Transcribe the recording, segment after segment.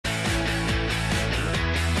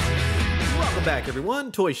Welcome back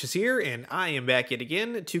everyone, TOYBIZ here, and I am back yet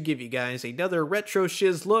again to give you guys another retro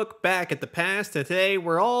shiz look back at the past. And today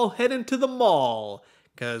we're all heading to the mall,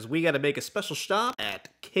 because we got to make a special stop at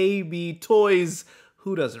KB Toys.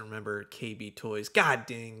 Who doesn't remember KB Toys? God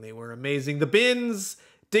dang, they were amazing. The bins,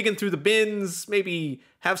 digging through the bins, maybe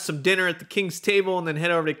have some dinner at the King's Table, and then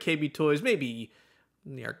head over to KB Toys, maybe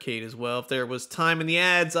in the arcade as well, if there was time in the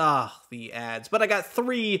ads. The ads. But I got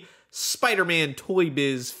 3 Spider-Man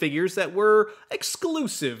TOYBIZ figures that were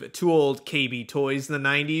exclusive to old KB Toys in the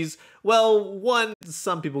 90s. Well, one,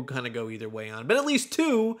 some people kind of go either way on, but at least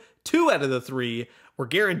two out of the 3 were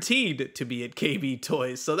guaranteed to be at KB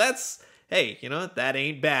Toys. So that's, hey, you know, that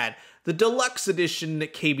ain't bad. The deluxe edition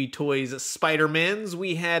KB Toys Spider-Mans,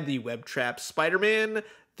 we had the Web Trap Spider-Man,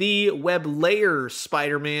 the Web Lair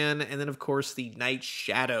Spider-Man, and then of course the Night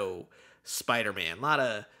Shadow Spider-Man. A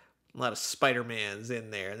lot of Spider-Mans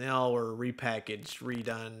in there, and they all were repackaged,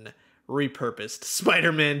 redone, repurposed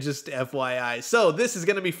Spider-Man, just FYI. So this is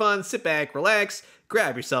going to be fun. Sit back, relax,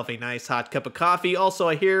 grab yourself a nice hot cup of coffee. Also,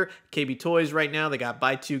 I hear KB Toys right now, they got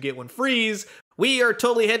buy 2, get 1 frees. We are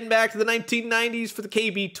totally heading back to the 1990s for the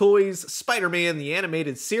KB Toys Spider-Man, the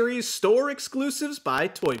animated series, store exclusives by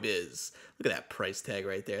TOYBIZ. Look at that price tag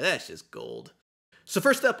right there. That's just gold. So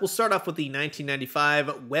first up, we'll start off with the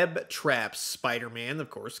 1995 Web Trap Spider-Man, of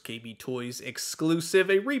course, KB Toys exclusive,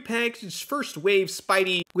 a repackaged first wave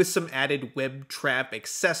Spidey with some added Web Trap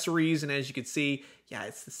accessories, and as you can see, yeah,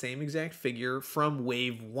 it's the same exact figure from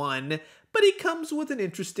Wave 1, but he comes with an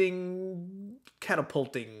interesting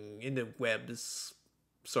catapulting into webs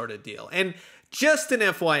sort of deal. And just an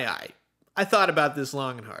FYI, I thought about this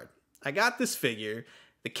long and hard. I got this figure.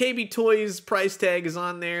 The KB Toys price tag is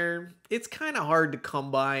on there. It's kind of hard to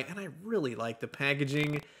come by, and I really like the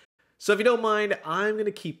packaging. So if you don't mind, I'm going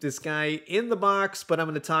to keep this guy in the box, but I'm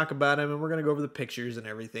going to talk about him, and we're going to go over the pictures and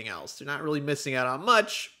everything else. You're not really missing out on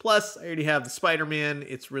much. Plus, I already have the Spider-Man.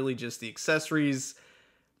 It's really just the accessories,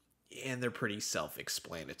 and they're pretty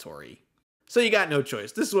self-explanatory. So you got no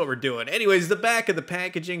choice. This is what we're doing. Anyways, the back of the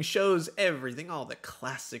packaging shows everything, all the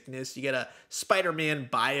classicness. You get a Spider-Man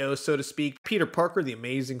bio, so to speak. Peter Parker, the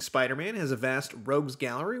Amazing Spider-Man, has a vast rogues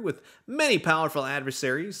gallery with many powerful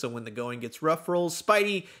adversaries, so when the going gets rough for old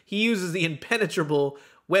Spidey, he uses the impenetrable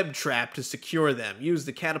web trap to secure them. Use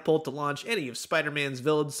the catapult to launch any of Spider-Man's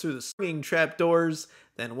villains through the swinging trapdoors,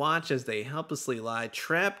 then watch as they helplessly lie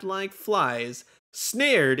trapped like flies,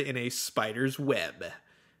 snared in a spider's web.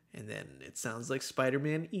 And then it sounds like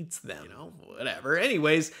Spider-Man eats them, you know, whatever.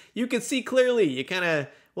 Anyways, you can see clearly, you kind of,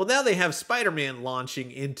 well, now they have Spider-Man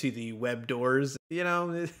launching into the web doors, you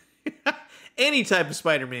know. Any type of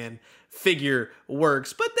Spider-Man figure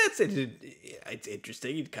works, but that's it. It's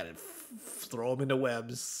interesting. You kind of throw them into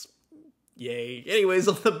webs. Yay. Anyways,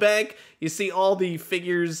 on the back, you see all the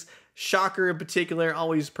figures. Shocker in particular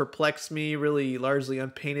always perplexed me, really largely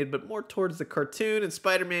unpainted, but more towards the cartoon. And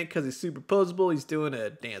Spider-Man, because he's superposable, he's doing a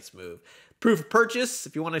dance move. Proof of purchase,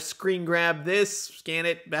 if you want to screen grab this, scan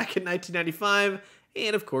it back in 1995.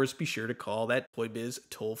 And of course, be sure to call that TOYBIZ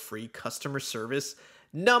toll-free customer service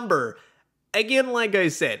number. Again, like I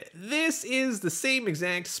said, this is the same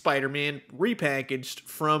exact Spider-Man repackaged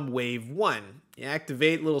from Wave 1. You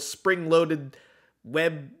activate little spring-loaded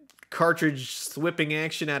web cartridge whipping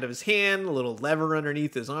action out of his hand, a little lever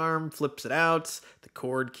underneath his arm, flips it out, the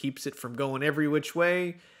cord keeps it from going every which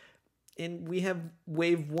way, and we have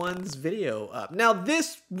Wave 1's video up. Now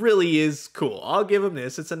this really is cool, I'll give him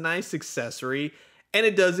this, it's a nice accessory, and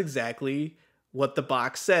it does exactly what the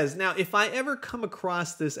box says. Now if I ever come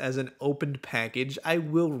across this as an opened package, I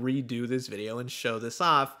will redo this video and show this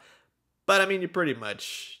off. But I mean, you pretty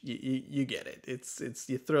much, you get it. It's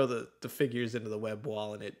you throw the figures into the web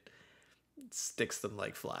wall and it sticks them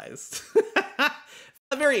like flies.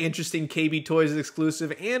 A very interesting KB Toys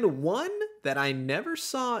exclusive, and one that I never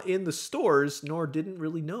saw in the stores, nor didn't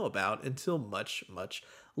really know about until much, much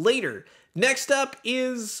later. Next up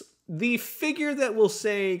is the figure that we'll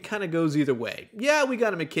say kind of goes either way. Yeah, we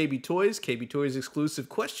got him at KB Toys exclusive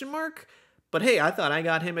question mark, but hey, I thought I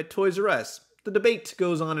got him at Toys R Us. The debate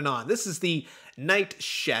goes on and on. This is the Night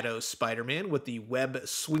Shadow Spider-Man with the web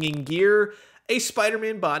swinging gear, a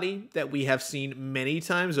Spider-Man body that we have seen many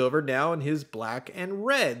times over now in his black and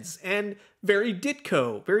reds, and very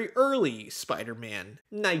Ditko, very early Spider-Man.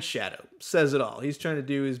 Night Shadow says it all. He's trying to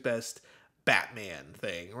do his best Batman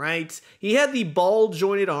thing, right? He had the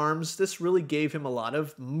ball-jointed arms. This really gave him a lot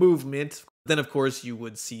of movement. Then, of course, you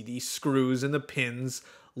would see the screws and the pins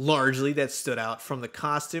largely that stood out from the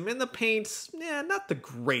costume, and the paint, yeah, not the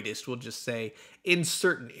greatest, we'll just say, in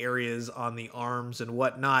certain areas on the arms and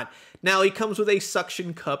whatnot. Now, he comes with a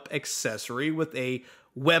suction cup accessory with a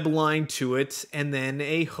web line to it and then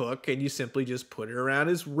a hook, and you simply just put it around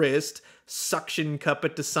his wrist, suction cup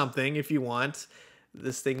it to something if you want.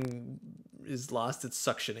 This thing is lost its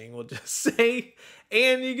suctioning, we'll just say,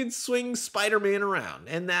 and you can swing Spider-Man around,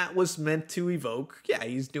 and that was meant to evoke, yeah,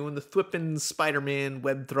 he's doing the thwipping Spider-Man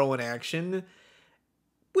web throwing action,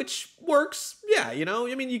 which works, yeah, you know,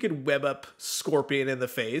 I mean, you could web up Scorpion in the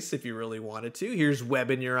face if you really wanted to. Here's web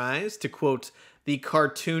in your eyes, to quote the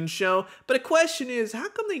cartoon show. But a question is, how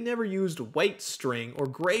come they never used white string or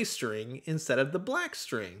gray string instead of the black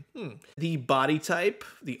string? The body type,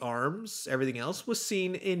 the arms, everything else was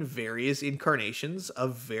seen in various incarnations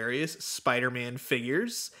of various Spider-Man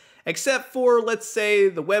figures. Except for, let's say,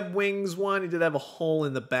 the web wings one, he did have a hole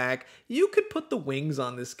in the back. You could put the wings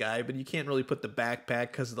on this guy, but you can't really put the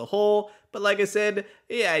backpack because of the hole. But like I said,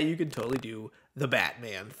 yeah, you can totally do the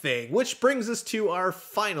Batman thing. Which brings us to our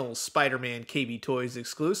final Spider-Man Kaybee Toys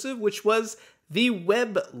exclusive, which was the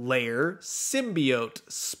web layer symbiote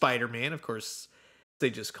Spider-Man. Of course,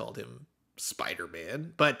 they just called him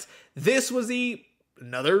Spider-Man. But this was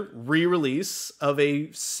another re-release of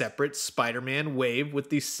a separate Spider-Man wave with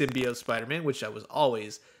the symbiote Spider-Man, which I was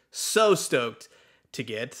always so stoked to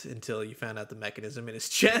get until you found out the mechanism in his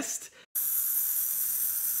chest.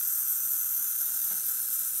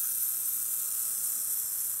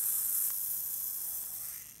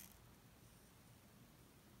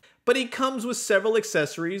 But he comes with several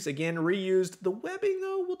accessories, again reused. The webbing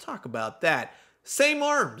though, we'll talk about that. Same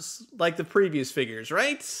arms, like the previous figures,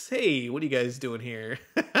 right? Hey, what are you guys doing here?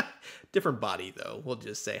 Different body, though, we'll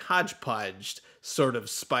just say. Hodgepodged sort of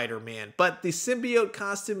Spider-Man. But the symbiote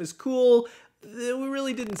costume is cool. We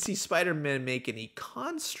really didn't see Spider-Man make any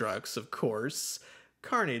constructs, of course.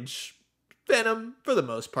 Carnage, Venom, for the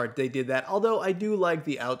most part, they did that. Although I do like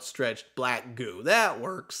the outstretched black goo. That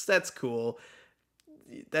works. That's cool.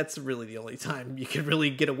 That's really the only time you can really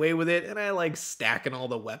get away with it. And I like stacking all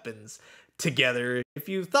the weapons together. If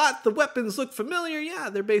you thought the weapons look familiar, yeah,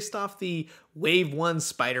 they're based off the Wave 1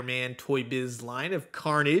 Spider-Man TOYBIZ line of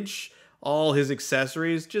Carnage. All his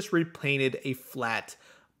accessories just repainted a flat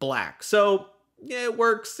black. So, yeah, it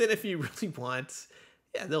works, and if you really want,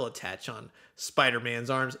 yeah, they'll attach on Spider-Man's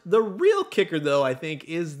arms. The real kicker, though, I think,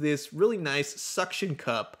 is this really nice suction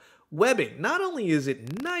cup webbing. Not only is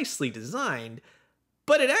it nicely designed,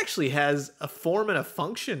 but it actually has a form and a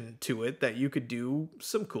function to it that you could do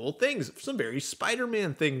some cool things, some very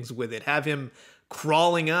Spider-Man things with it. Have him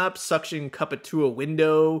crawling up, suction cup it to a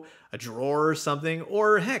window, a drawer or something,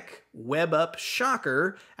 or heck, web up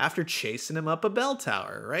Shocker after chasing him up a bell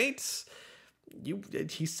tower, right?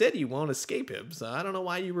 He said you won't escape him, so I don't know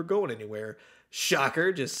why you were going anywhere.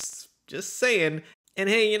 Shocker, just saying. And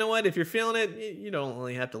hey, you know what? If you're feeling it, you don't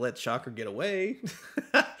only have to let Shocker get away.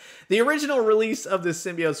 The original release of the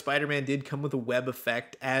symbiote Spider-Man did come with a web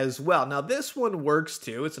effect as well. Now, this one works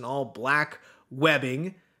too. It's an all-black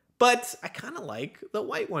webbing, but I kind of like the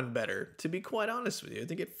white one better, to be quite honest with you. I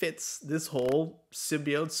think it fits this whole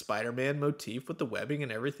symbiote Spider-Man motif with the webbing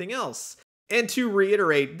and everything else. And to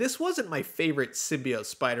reiterate, this wasn't my favorite symbiote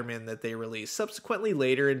Spider-Man that they released. Subsequently,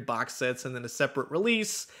 later in box sets and then a separate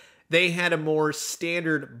release, they had a more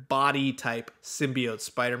standard body type symbiote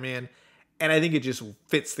Spider-Man, and I think it just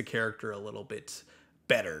fits the character a little bit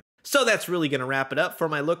better. So that's really going to wrap it up for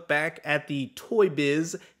my look back at the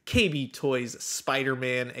TOYBIZ Kaybee Toys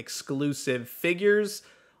Spider-Man exclusive figures.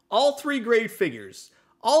 All three great figures.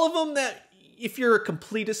 All of them that, if you're a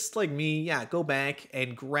completist like me, yeah, go back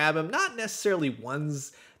and grab them. Not necessarily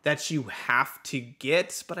ones that you have to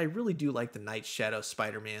get, but I really do like the Night Shadow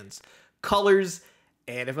Spider-Man's colors.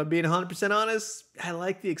 And if I'm being 100% honest, I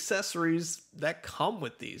like the accessories that come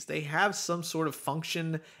with these. They have some sort of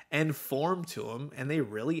function and form to them, and they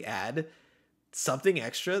really add something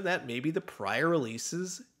extra that maybe the prior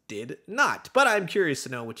releases did not. But I'm curious to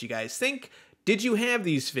know what you guys think. Did you have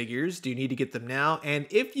these figures? Do you need to get them now? And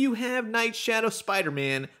if you have Night Shadow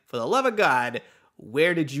Spider-Man, for the love of God,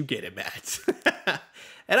 where did you get him at?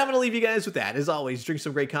 And I'm going to leave you guys with that. As always, drink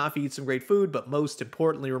some great coffee, eat some great food, but most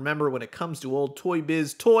importantly, remember, when it comes to old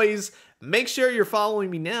TOYBIZ toys, make sure you're following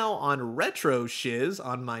me now on Retro Shiz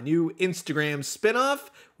on my new Instagram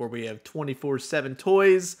spinoff, where we have 24/7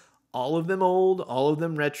 toys, all of them old, all of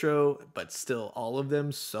them retro, but still all of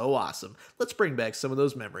them so awesome. Let's bring back some of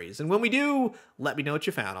those memories. And when we do, let me know what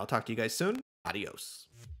you found. I'll talk to you guys soon. Adios.